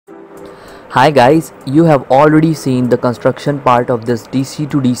Hi guys, you have already seen the construction part of this DC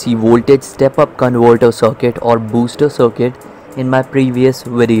to DC voltage step-up converter circuit or booster circuit in my previous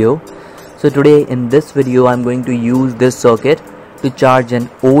video. So today in this video I'm going to use this circuit to charge an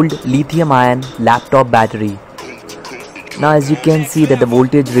old lithium-ion laptop battery. Now as you can see that the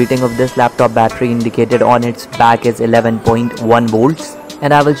voltage rating of this laptop battery indicated on its back is 11.1 volts,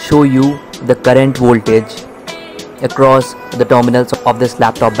 and I will show you the current voltage across the terminals of this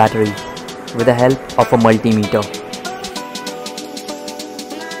laptop battery with the help of a multimeter.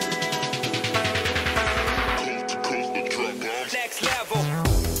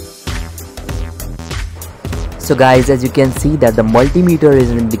 So guys, as you can see that the multimeter is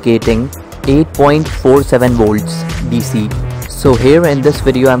indicating 8.47 volts DC. So here in this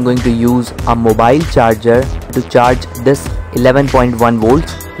video I'm going to use a mobile charger to charge this 11.1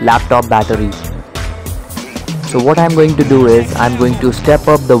 volts laptop battery. So what I'm going to do is I'm going to step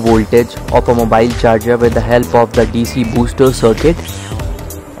up the voltage of a mobile charger with the help of the DC booster circuit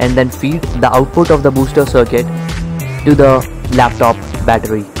and then feed the output of the booster circuit to the laptop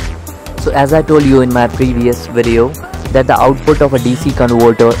battery. So as I told you in my previous video that the output of a DC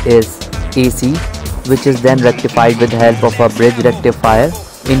converter is AC, which is then rectified with the help of a bridge rectifier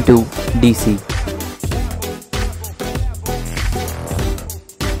into DC.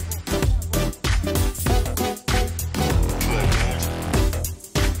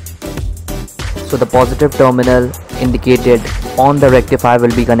 So the positive terminal indicated on the rectifier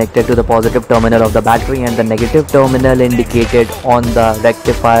will be connected to the positive terminal of the battery, and the negative terminal indicated on the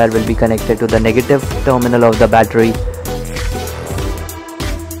rectifier will be connected to the negative terminal of the battery.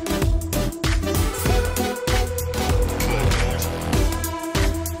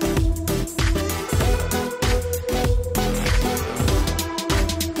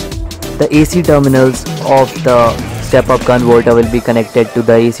 The AC terminals of the step-up converter will be connected to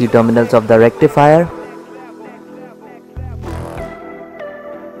the AC terminals of the rectifier.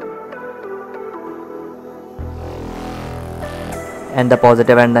 And the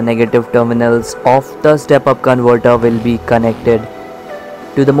positive and the negative terminals of the step-up converter will be connected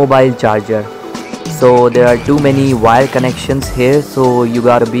to the mobile charger. So there are too many wire connections here, so you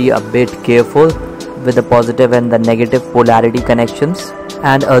gotta be a bit careful with the positive and the negative polarity connections.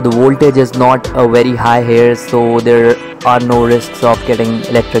 And the voltage is not very high here, so there are no risks of getting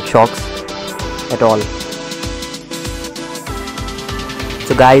electric shocks at all.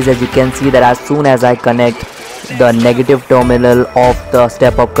 So guys, as you can see that as soon as I connect the negative terminal of the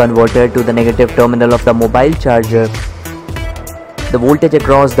step-up converter to the negative terminal of the mobile charger, the voltage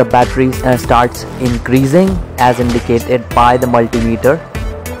across the battery starts increasing as indicated by the multimeter,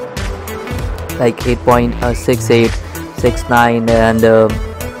 like 8.68, 69 and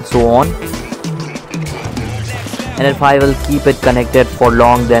so on. And if I will keep it connected for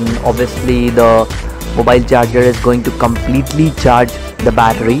long, then obviously the mobile charger is going to completely charge the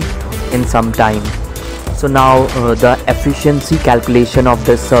battery in some time. So now the efficiency calculation of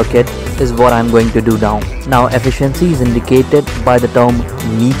this circuit is what I'm going to do now. Now efficiency is indicated by the term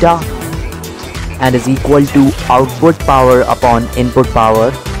meta and is equal to output power upon input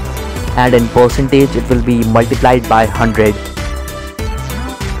power, and in percentage it will be multiplied by 100.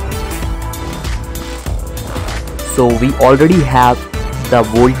 So we already have the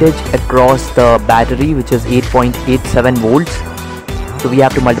voltage across the battery, which is 8.87 volts. So we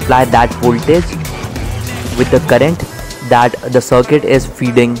have to multiply that voltage with the current that the circuit is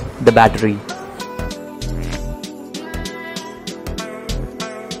feeding the battery.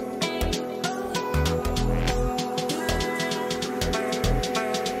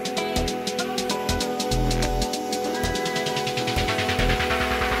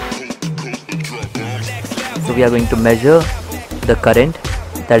 So we are going to measure the current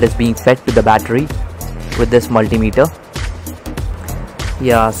that is being fed to the battery with this multimeter.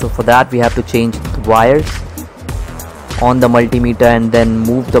 Yeah, so for that we have to change the wires on the multimeter and then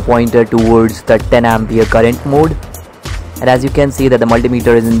move the pointer towards the 10 ampere current mode. And as you can see that the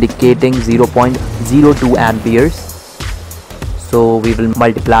multimeter is indicating 0.02 amperes. So we will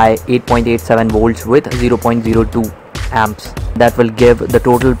multiply 8.87 volts with 0.02 amps. That will give the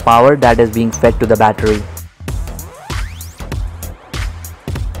total power that is being fed to the battery.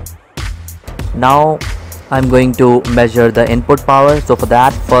 Now I'm going to measure the input power. So for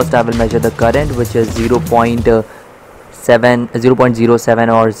that, first I will measure the current, which is 0.07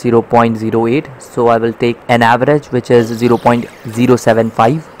 or 0.08. So I will take an average, which is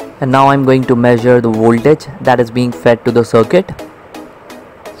 0.075, and now I'm going to measure the voltage that is being fed to the circuit.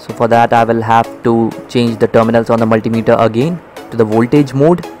 So for that I will have to change the terminals on the multimeter again to the voltage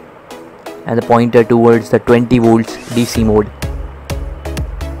mode and the pointer towards the 20 volts DC mode.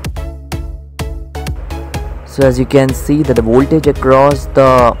 So as you can see that the voltage across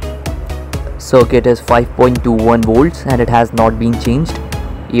the circuit is 5.21 volts and it has not been changed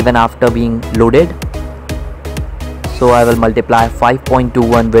even after being loaded. So I will multiply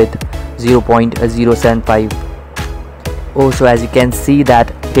 5.21 with 0.075. Oh, so as you can see that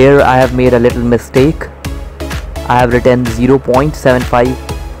here I have made a little mistake. I have written 0.75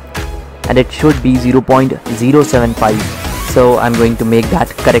 and it should be 0.075. So I'm going to make that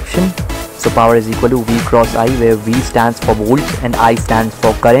correction. So power is equal to V cross I, where V stands for volts and I stands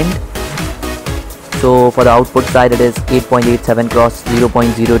for current. So for the output side it is 8.87 cross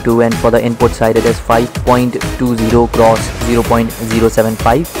 0.02, and for the input side it is 5.20 cross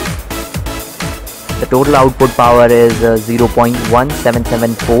 0.075. The total output power is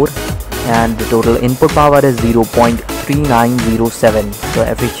 0.1774 and the total input power is 0.3907. So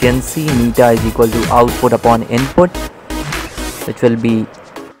efficiency meter is equal to output upon input, which will be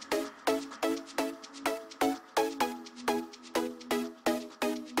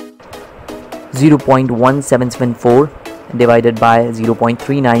 0.1774 divided by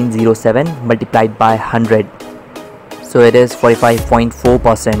 0.3907 multiplied by 100. So it is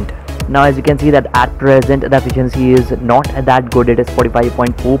 45.4%. Now as you can see that at present the efficiency is not that good, it is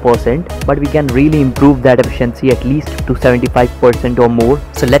 45.4%, but we can really improve that efficiency at least to 75% or more.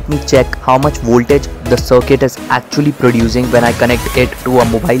 So let me check how much voltage the circuit is actually producing when I connect it to a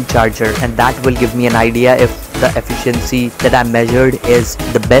mobile charger, and that will give me an idea if the efficiency that I measured is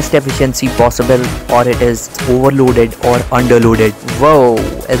the best efficiency possible or it is overloaded or underloaded. Whoa,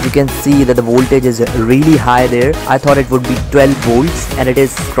 as you can see that the voltage is really high there. I thought it would be 12 volts and it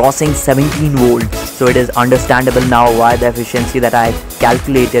is crossing 17 volts. So it is understandable now why the efficiency that I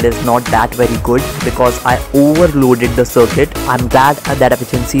calculated is not that very good, because I overloaded the circuit. I'm glad that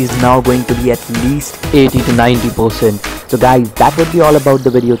efficiency is now going to be at least 80 to 90%. So guys, that would be all about the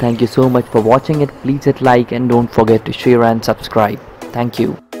video. Thank you so much for watching it. Please hit like and don't forget to share and subscribe. Thank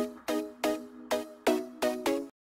you.